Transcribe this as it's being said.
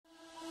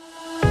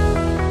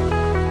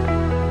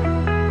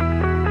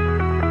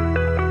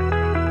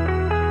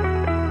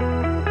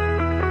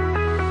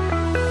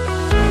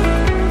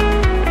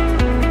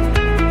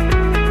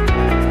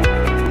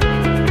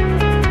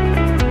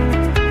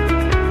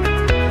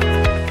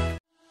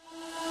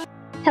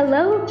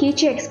Hello,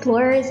 future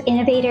explorers,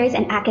 innovators,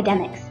 and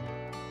academics.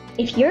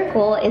 If your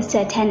goal is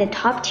to attend a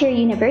top-tier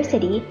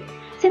university,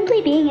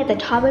 simply being at the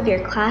top of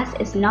your class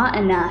is not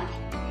enough.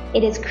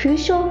 It is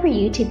crucial for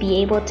you to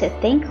be able to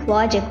think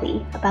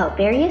logically about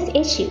various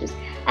issues,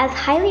 as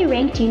highly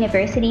ranked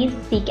universities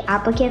seek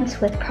applicants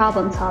with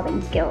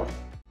problem-solving skills.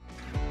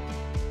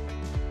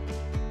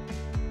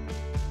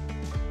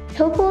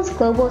 TOEFL's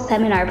Global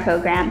Seminar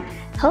Program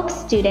helps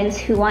students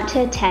who want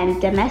to attend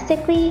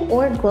domestically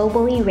or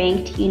globally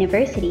ranked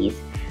universities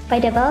by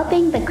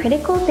developing the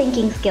critical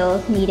thinking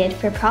skills needed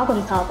for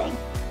problem solving.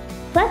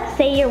 Let's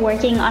say you're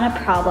working on a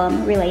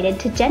problem related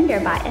to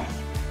gender bias.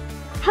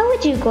 How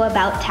would you go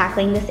about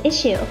tackling this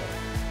issue?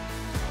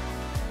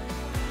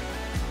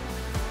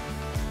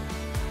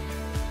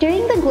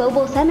 During the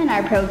Global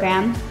Seminar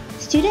Program,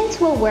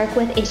 students will work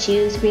with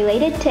issues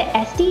related to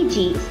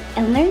SDGs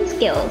and learn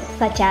skills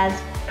such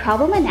as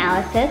problem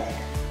analysis,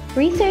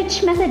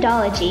 research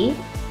methodology,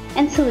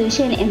 and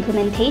solution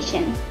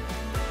implementation.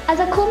 As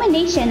a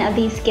culmination of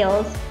these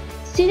skills,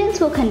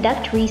 students will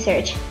conduct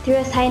research through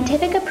a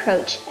scientific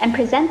approach and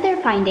present their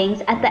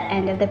findings at the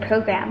end of the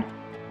program.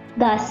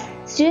 Thus,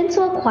 students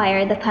will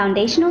acquire the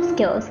foundational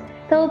skills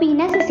that will be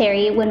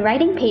necessary when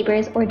writing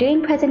papers or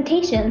doing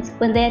presentations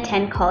when they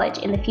attend college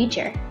in the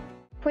future.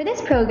 For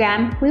this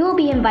program, we will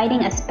be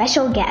inviting a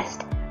special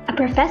guest, a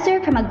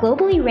professor from a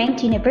globally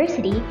ranked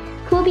university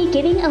who will be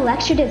giving a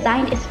lecture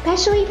designed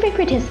especially for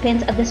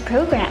participants of this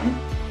program.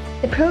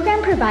 The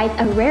program provides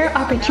a rare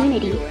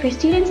opportunity for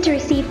students to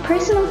receive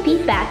personal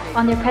feedback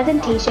on their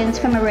presentations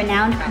from a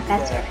renowned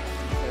professor.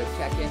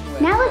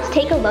 Now let's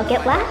take a look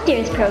at last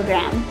year's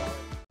program.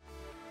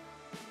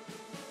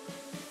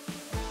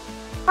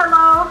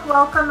 Hello,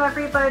 welcome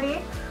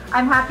everybody.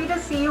 I'm happy to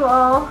see you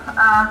all.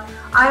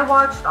 I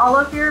watched all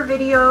of your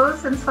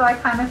videos, and so I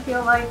kind of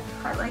feel like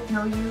I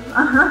know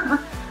you.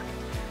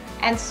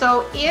 And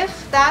so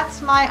if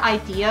that's my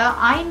idea,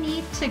 I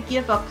need to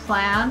give a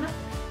plan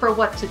for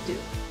what to do.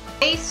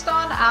 Based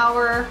on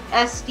our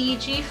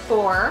SDG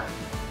 4,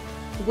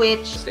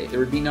 which... There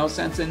would be no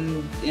sense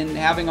in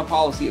having a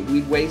policy.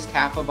 We'd waste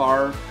half of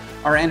our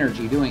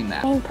energy doing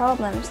that. Main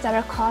problems that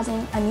are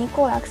causing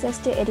unequal access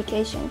to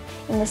education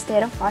in the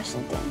state of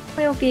Washington. What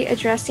we'll be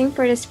addressing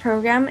for this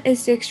program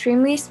is the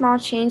extremely small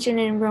change in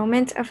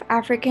enrollment of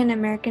African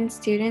American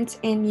students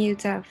in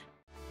UW.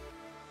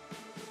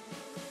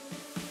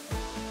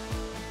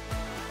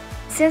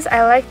 Since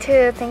I like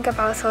to think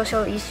about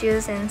social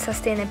issues and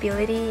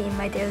sustainability in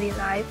my daily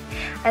life,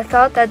 I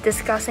thought that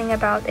discussing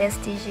about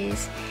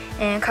SDGs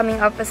and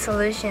coming up with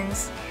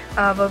solutions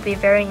will be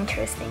very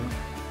interesting.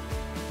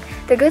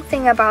 The good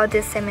thing about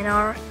this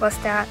seminar was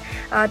that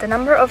the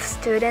number of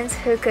students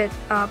who could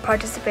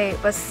participate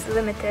was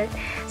limited,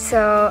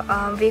 so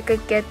we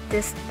could get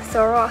this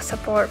thorough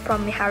support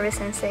from Mihari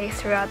Sensei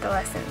throughout the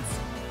lessons.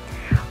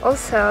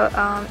 Also,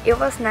 it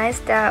was nice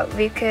that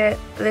we could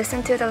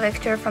listen to the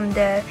lecture from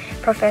the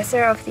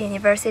professor of the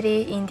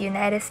university in the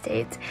United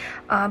States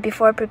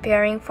before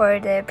preparing for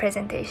the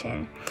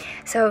presentation,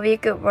 so we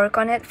could work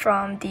on it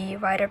from the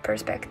wider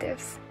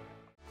perspectives.